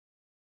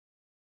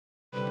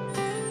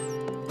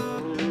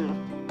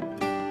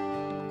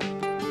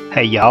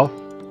Hey y'all,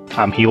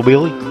 I'm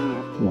Hillbilly.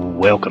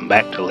 Welcome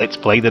back to Let's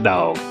Play the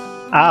Dog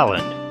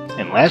Island.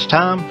 And last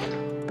time,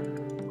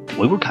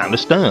 we were kinda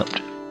stumped.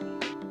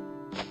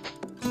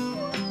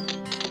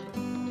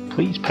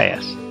 Please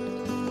pass.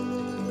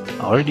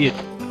 Already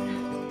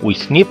did. We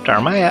sniffed our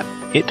map.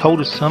 It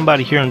told us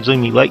somebody here in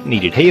Zoomy Lake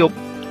needed help.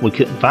 We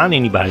couldn't find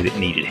anybody that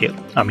needed help.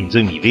 I mean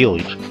Zoomy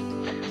Village.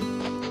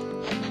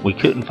 We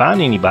couldn't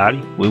find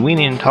anybody. We went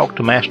in and talked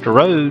to Master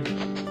Road,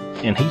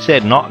 and he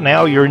said, "Not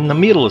now, you're in the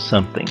middle of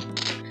something."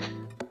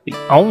 The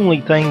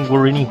only thing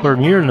we're anywhere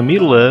near in the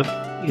middle of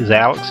is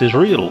Alex's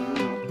riddle.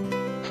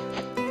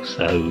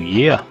 So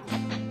yeah.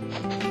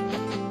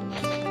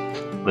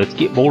 Let's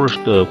get Boris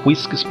to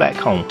whisk us back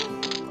home.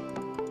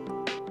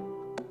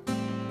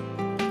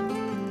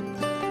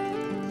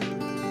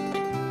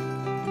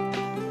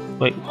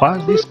 Wait, why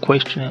is this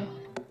question?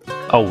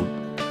 Oh,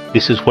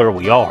 this is where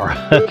we are.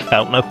 I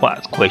don't know why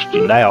it's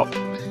questioned out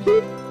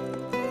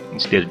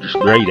instead of just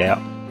grayed out.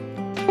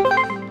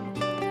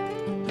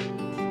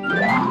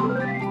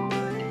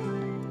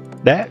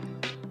 That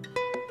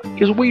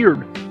is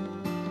weird.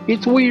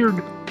 It's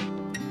weird.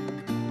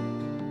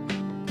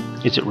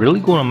 Is it really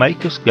going to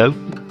make us go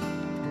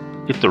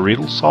get the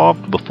riddle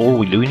solved before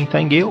we do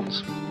anything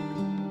else?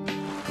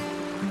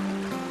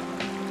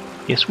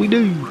 Yes, we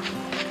do.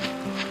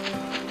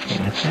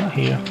 And it's out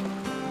here.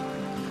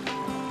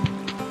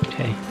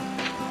 Okay.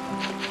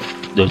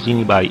 Does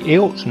anybody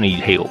else need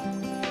help?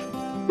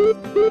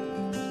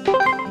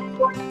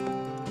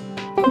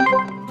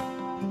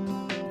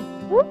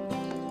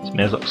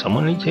 Smells like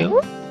someone needs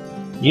help.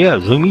 Yeah,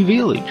 Zoomy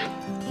Village.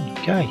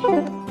 Okay.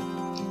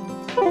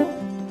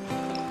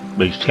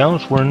 But he's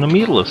telling us we're in the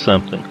middle of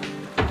something.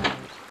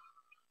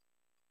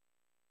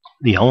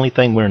 The only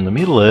thing we're in the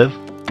middle of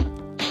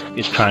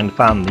is trying to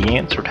find the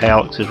answer to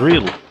Alex's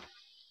riddle,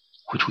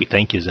 which we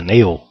think is an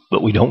L,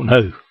 but we don't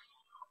know.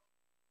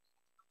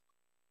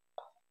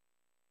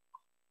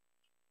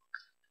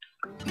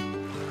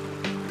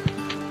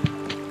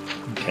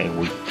 Okay,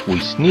 we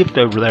sniffed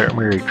over there at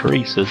Mary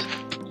Teresa's.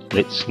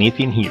 Let's sniff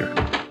in here.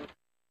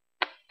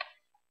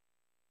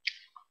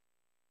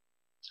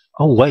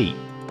 Oh wait,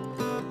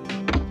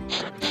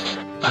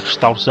 I just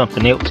thought of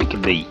something else it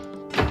could be.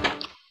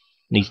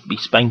 Needs to be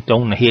spanked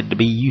on the head to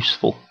be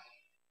useful.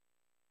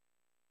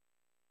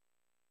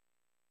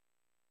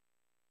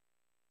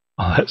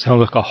 Oh, that sounds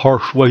like a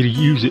harsh way to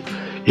use it.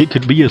 It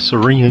could be a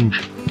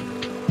syringe.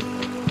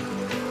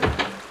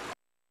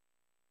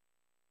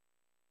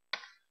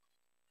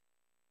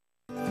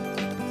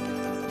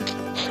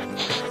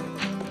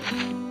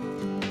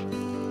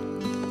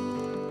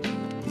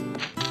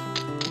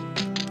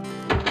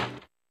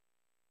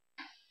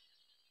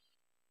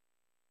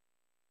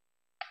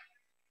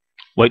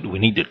 Wait, do we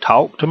need to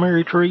talk to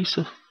Mary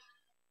Teresa?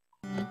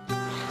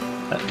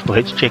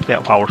 Let's check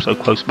that while we're so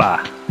close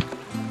by.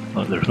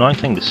 Well, there's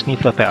nothing to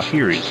sniff up out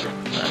here, is there?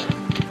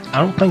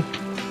 I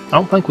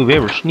don't think we've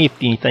ever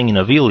sniffed anything in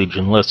a village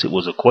unless it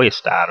was a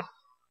quest item.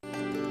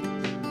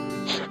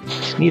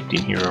 Sniffed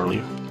in here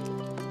earlier.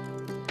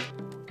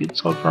 Good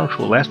solid furniture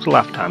will last a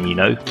lifetime, you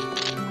know.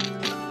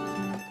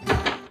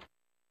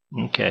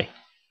 Okay.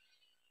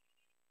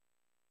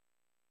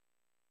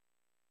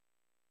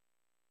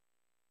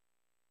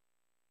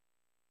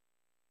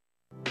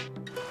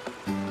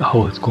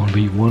 Oh, it's going to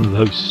be one of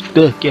those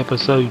stuck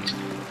episodes.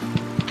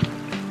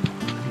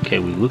 Okay,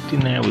 we looked in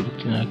there, we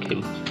looked in there,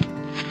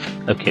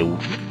 okay,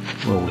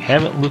 well, we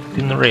haven't looked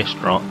in the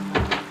restaurant.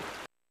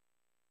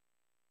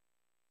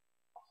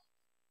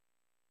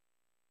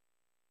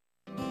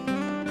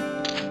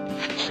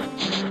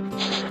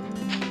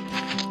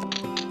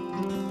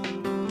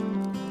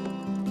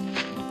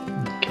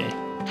 Okay,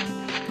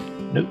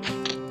 nope.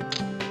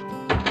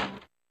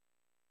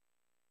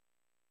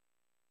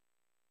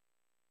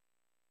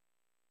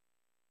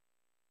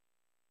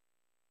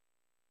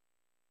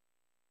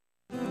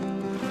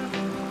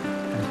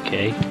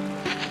 Okay,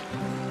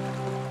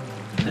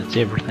 that's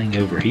everything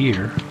over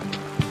here.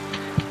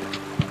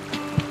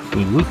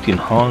 We looked in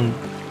Han.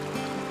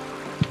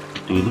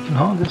 Do we look in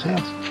Hans'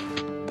 house?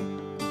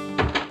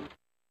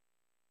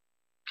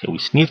 Okay, we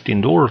sniffed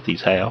in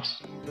Dorothy's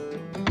house.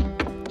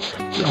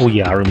 Oh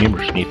yeah, I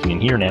remember sniffing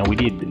in here now. We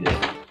did do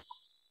that.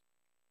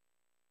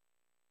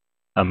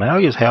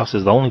 Amalia's house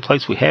is the only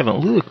place we haven't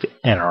looked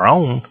at our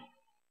own,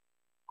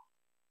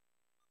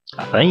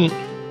 I think.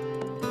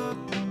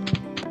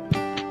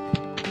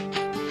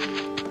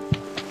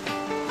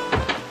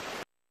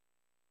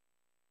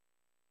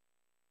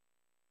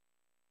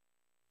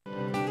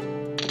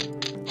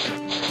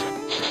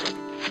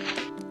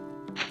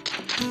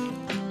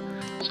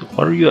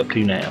 What are you up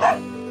to now?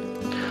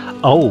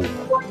 Oh,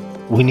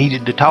 we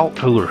needed to talk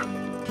to her.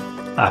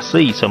 I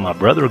see, so my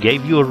brother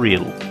gave you a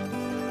riddle.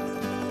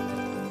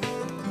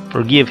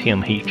 Forgive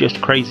him, he's just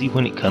crazy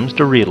when it comes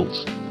to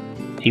riddles.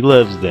 He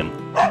loves them.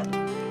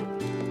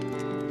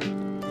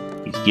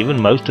 He's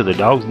given most of the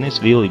dogs in this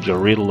village a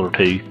riddle or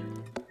two,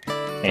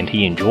 and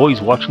he enjoys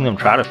watching them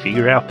try to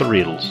figure out the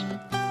riddles.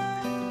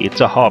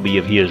 It's a hobby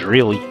of his,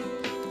 really.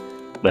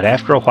 But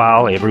after a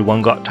while,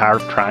 everyone got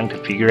tired of trying to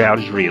figure out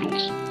his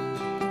riddles.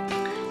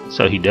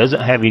 So he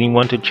doesn't have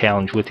anyone to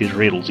challenge with his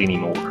riddles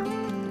anymore.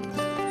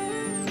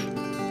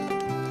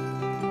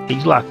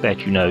 He's like that,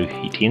 you know.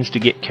 He tends to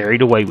get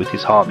carried away with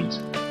his hobbies.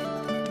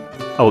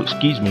 Oh,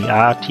 excuse me,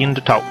 I tend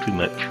to talk too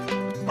much.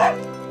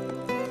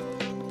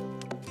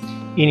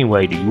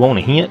 Anyway, do you want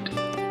a hint?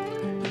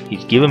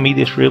 He's given me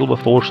this riddle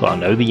before, so I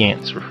know the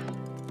answer.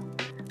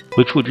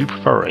 Which would you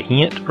prefer, a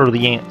hint or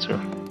the answer?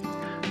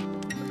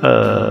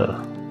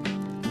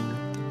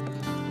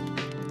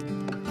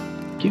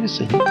 Give us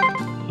a hint.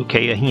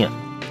 Okay, a hint.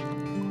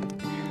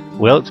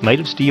 Well, it's made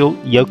of steel.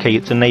 Yeah, okay,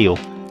 it's a nail.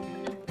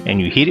 And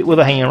you hit it with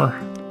a hammer.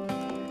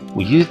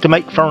 We use it to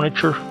make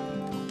furniture.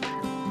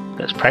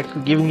 That's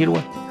practically giving it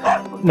away.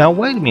 Now,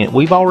 wait a minute.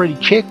 We've already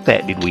checked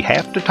that. Did we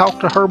have to talk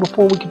to her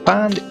before we could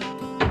find it?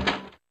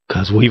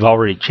 Because we've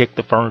already checked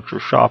the furniture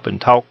shop and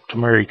talked to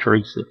Mary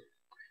Teresa.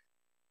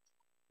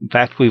 In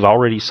fact, we've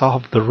already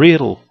solved the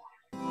riddle.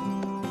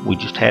 We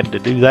just had to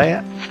do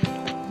that?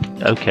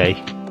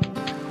 Okay.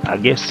 I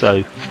guess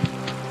so.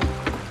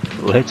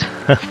 Let's...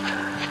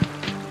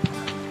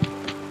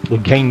 The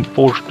game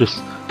forced us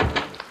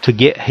to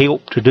get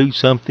help to do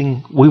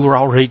something we were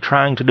already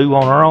trying to do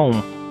on our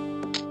own.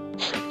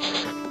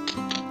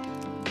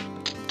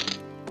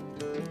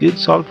 Good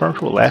solid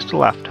furniture will last a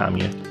lifetime,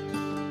 you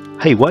know.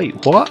 Hey,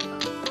 wait, what?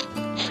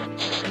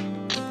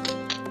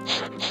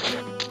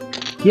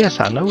 Yes,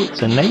 I know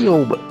it's a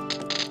nail, but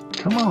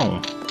come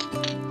on.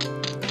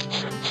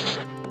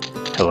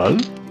 Hello?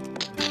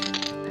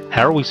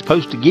 How are we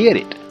supposed to get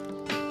it?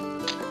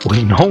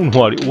 We've known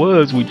what it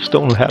was, we just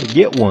don't know how to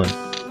get one.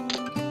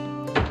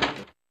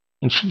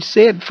 And she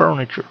said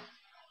furniture.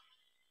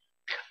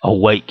 Oh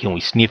wait, can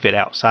we sniff it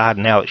outside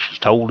now that she's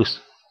told us?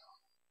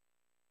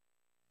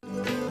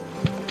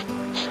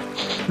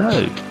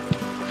 No.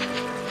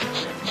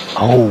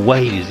 Oh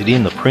wait, is it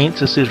in the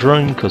princess's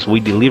room? Because we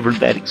delivered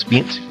that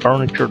expensive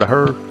furniture to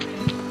her.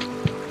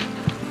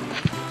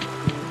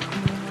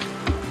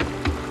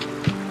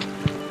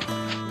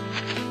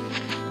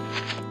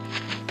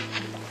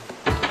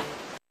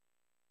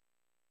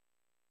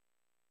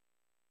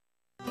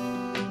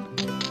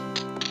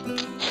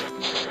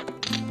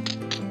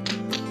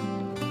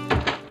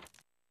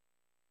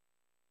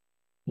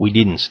 We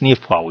didn't sniff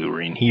while we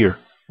were in here.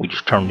 We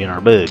just turned in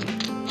our bug.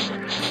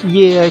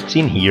 Yeah, it's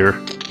in here.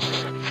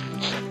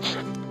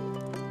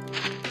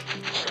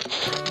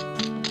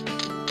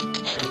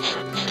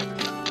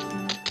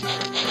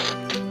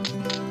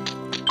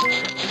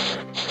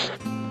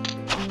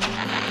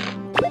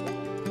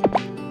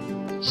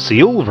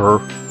 Silver?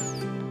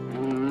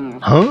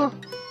 Huh?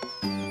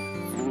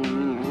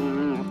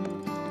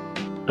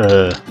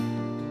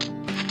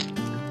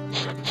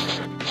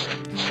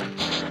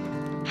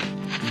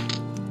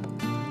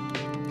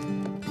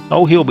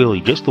 Oh,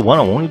 Hillbilly, just the one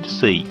I wanted to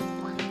see.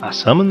 I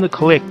summoned the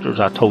collectors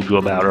I told you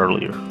about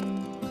earlier.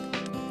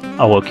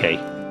 Oh, okay.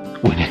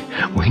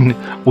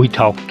 We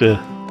talked to...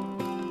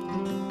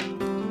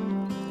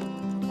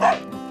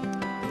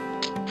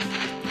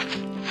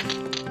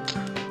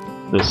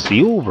 The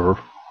silver?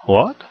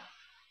 What?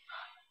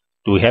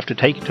 Do we have to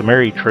take it to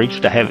Mary Teresa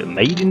to have it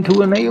made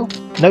into a nail?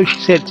 No, she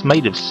said it's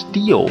made of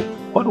steel.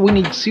 What do we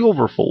need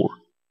silver for?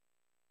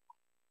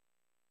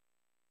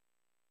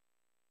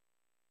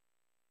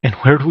 And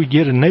where do we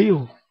get a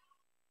nail?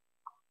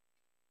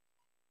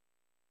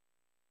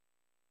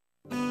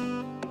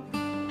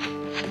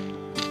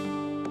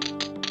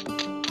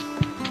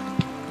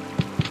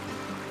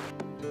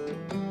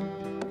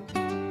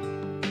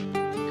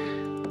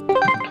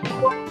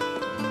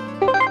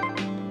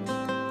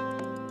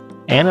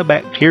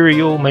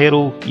 Antibacterial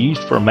metal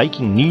used for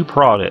making new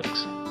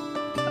products.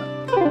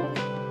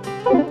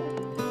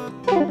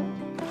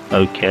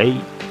 Okay.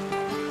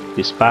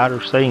 The spider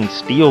saying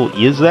steel,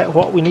 is that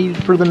what we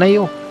needed for the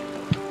nail?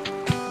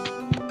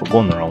 We're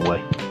going the wrong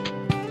way.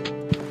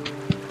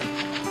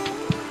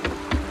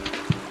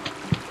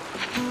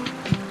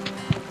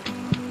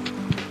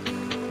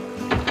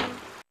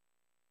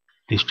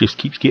 This just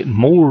keeps getting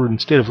more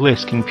instead of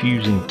less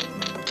confusing.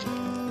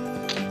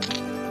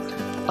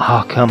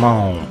 Ah, oh, come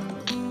on.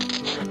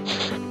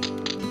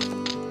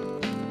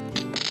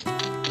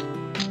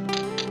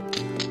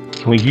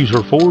 Can we use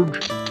her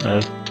forge? No.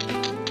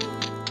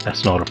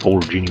 That's not a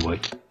forge anyway.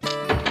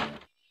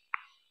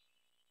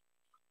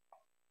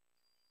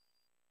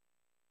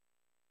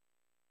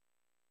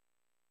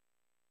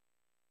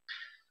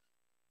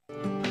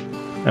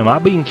 Am I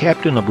being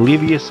Captain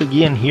Oblivious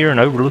again here and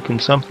overlooking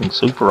something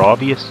super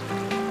obvious?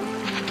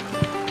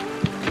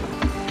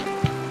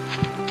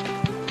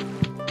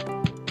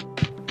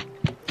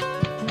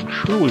 I'm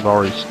sure we've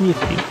already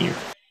sniffed in here.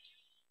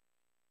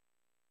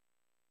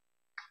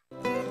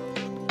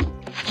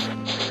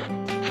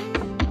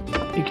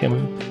 Hey,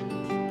 Camus.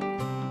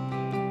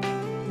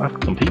 I'll have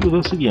to compete with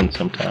us again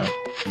sometime.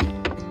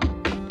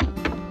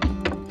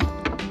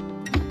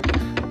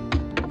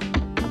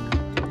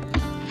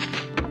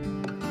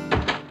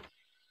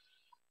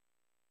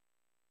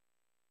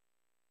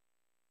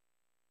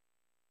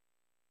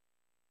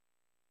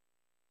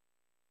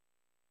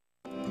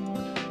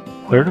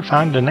 Where to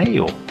find a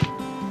nail?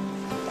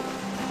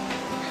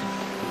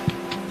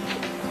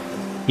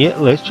 Yeah,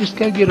 let's just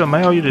go get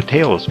Amalia to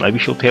tell us. Maybe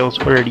she'll tell us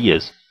where it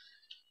is.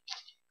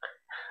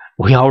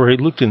 We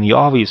already looked in the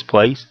obvious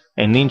place,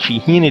 and then she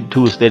hinted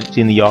to us that it's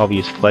in the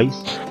obvious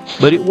place,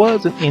 but it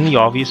wasn't in the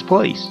obvious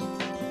place.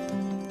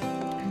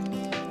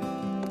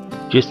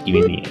 Just give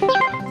me the answer.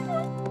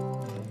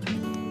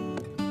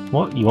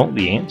 What? You want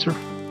the answer?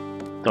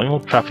 Don't you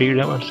want to try to figure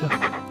it out myself?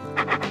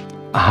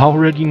 I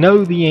already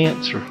know the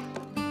answer.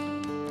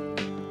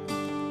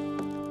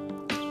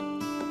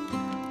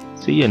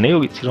 See, a nail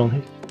gets hit on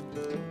here.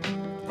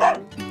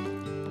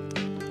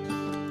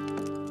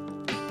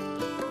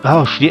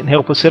 Oh, she didn't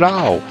help us at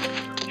all.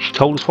 She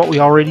told us what we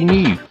already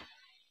knew.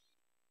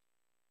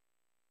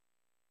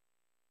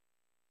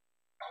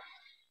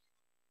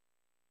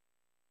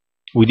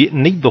 We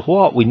didn't need the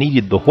what, we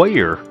needed the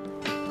where.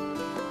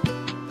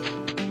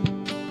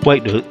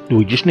 Wait, do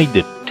we just need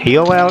to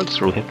tell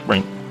Alex, or we have to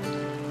bring...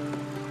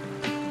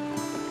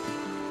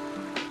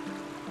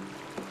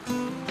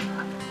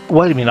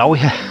 Wait a minute, all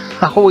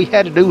we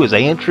had to do was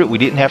answer it. We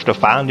didn't have to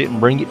find it and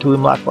bring it to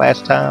him like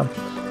last time.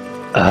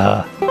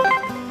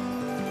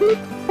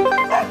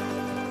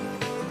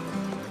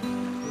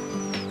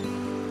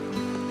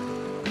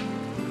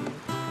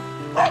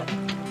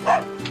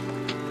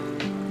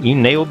 You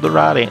nailed the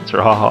right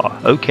answer, haha.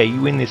 Okay,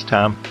 you win this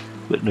time,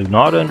 but do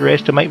not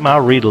underestimate my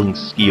riddling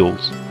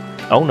skills.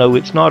 Oh no,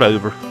 it's not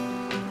over.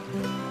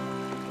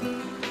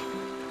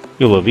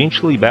 You'll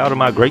eventually bow to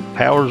my great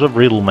powers of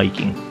riddle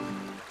making.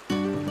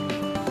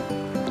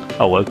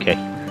 Oh, okay.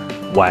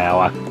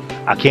 Wow,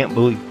 I can't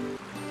believe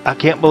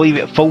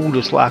it fooled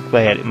us like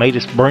that. It made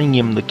us bring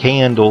him the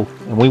candle,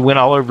 and we went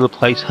all over the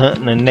place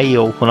hunting a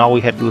nail when all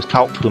we had to do was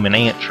talk to him and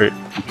answer it.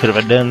 We could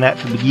have done that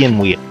to begin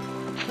with,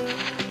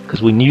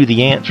 because we knew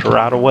the answer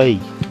right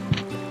away.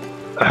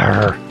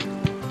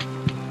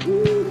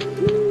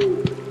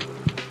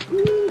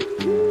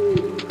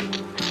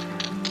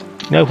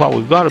 You know, while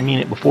we've got a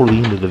minute before the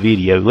end of the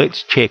video,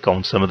 let's check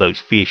on some of those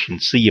fish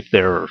and see if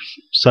there are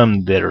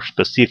some that are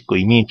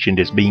specifically mentioned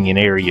as being in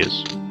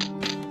areas.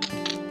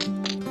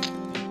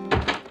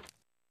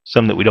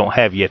 Some that we don't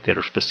have yet that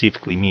are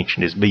specifically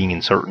mentioned as being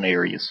in certain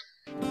areas.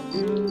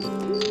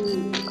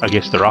 I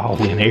guess they're all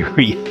in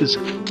areas.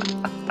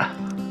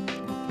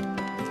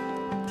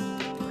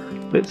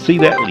 Let's see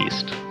that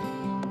list.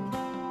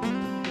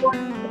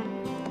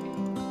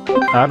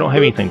 I don't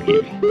have anything to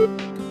give you.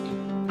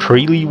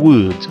 Treely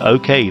Woods.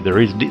 Okay, there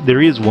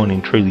is one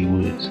in Treely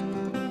Woods.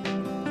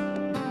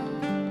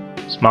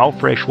 Small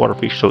freshwater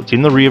fish, so it's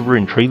in the river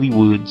in Treely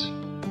Woods.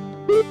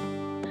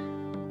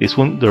 This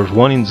one, there's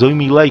one in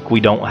Zoomy Lake we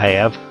don't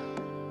have.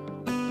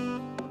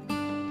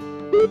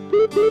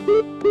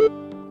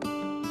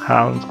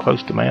 Highlands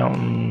close to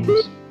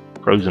mountains.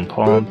 Frozen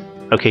pond.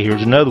 Okay,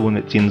 here's another one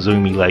that's in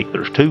Zoomy Lake.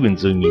 There's two in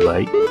Zoomy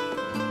Lake.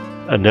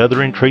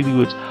 Another in Treely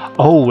Woods.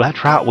 Oh,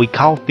 that's right. We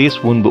caught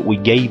this one, but we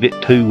gave it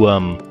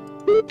to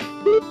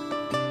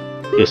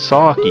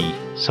Isaki,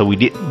 so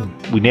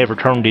we never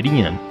turned it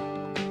in.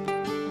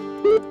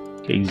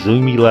 Okay,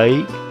 Zoomy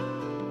Lake.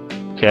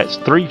 Okay, that's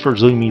 3 for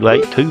Zoomy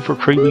Lake, 2 for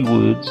Treely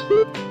Woods.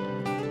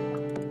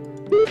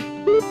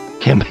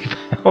 Can be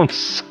found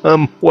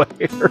somewhere.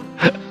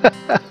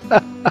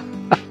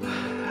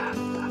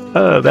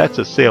 That's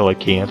a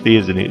coelacanth,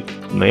 isn't it?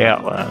 From the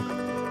outline.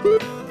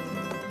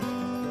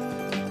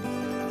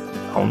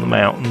 On the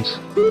mountains.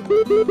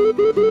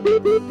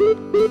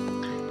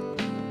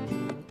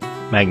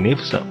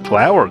 Magnificent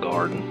flower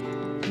garden.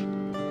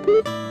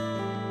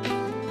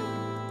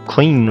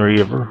 Clean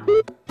river.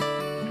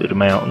 To the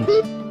mountains.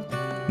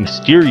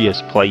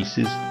 Mysterious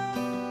places.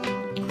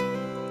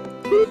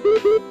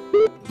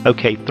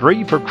 Okay,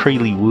 3 for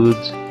Treely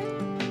Woods.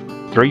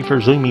 3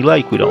 for Zoomy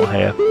Lake we don't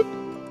have.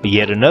 But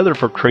yet another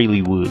for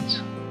Treely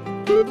Woods.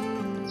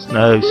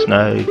 Snow.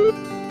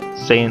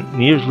 Sand.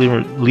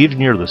 Lives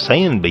near the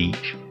sand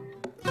beach.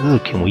 Ooh,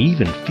 can we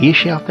even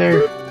fish out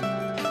there?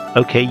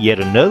 Okay, yet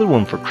another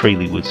one for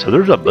Treely Woods. So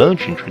there's a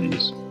bunch in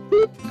Treely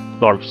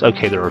Woods.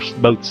 Okay, there are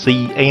both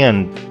sea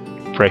and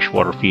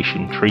freshwater fish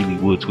in Treely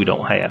Woods we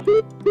don't have.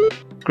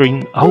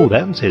 Green. Oh,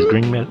 that one says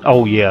Green Meadows.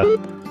 Oh yeah.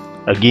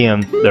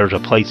 Again, there's a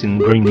place in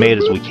Green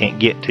Meadows we can't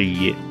get to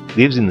yet.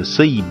 Lives in the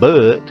sea,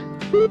 but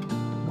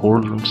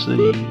Northern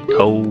Sea,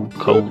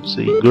 cold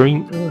sea,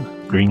 Green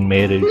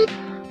Meadows.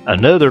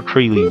 Another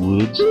Treely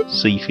Woods,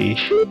 sea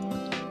fish.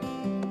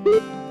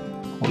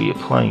 Hoya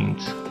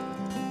Plains.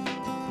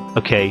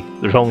 Okay,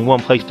 there's only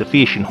one place to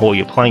fish in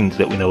Hoya Plains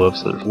that we know of,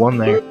 so there's one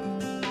there.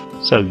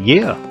 So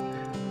yeah,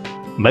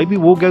 maybe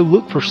we'll go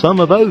look for some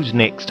of those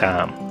next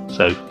time.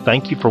 So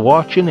thank you for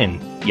watching,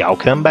 and y'all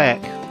come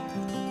back.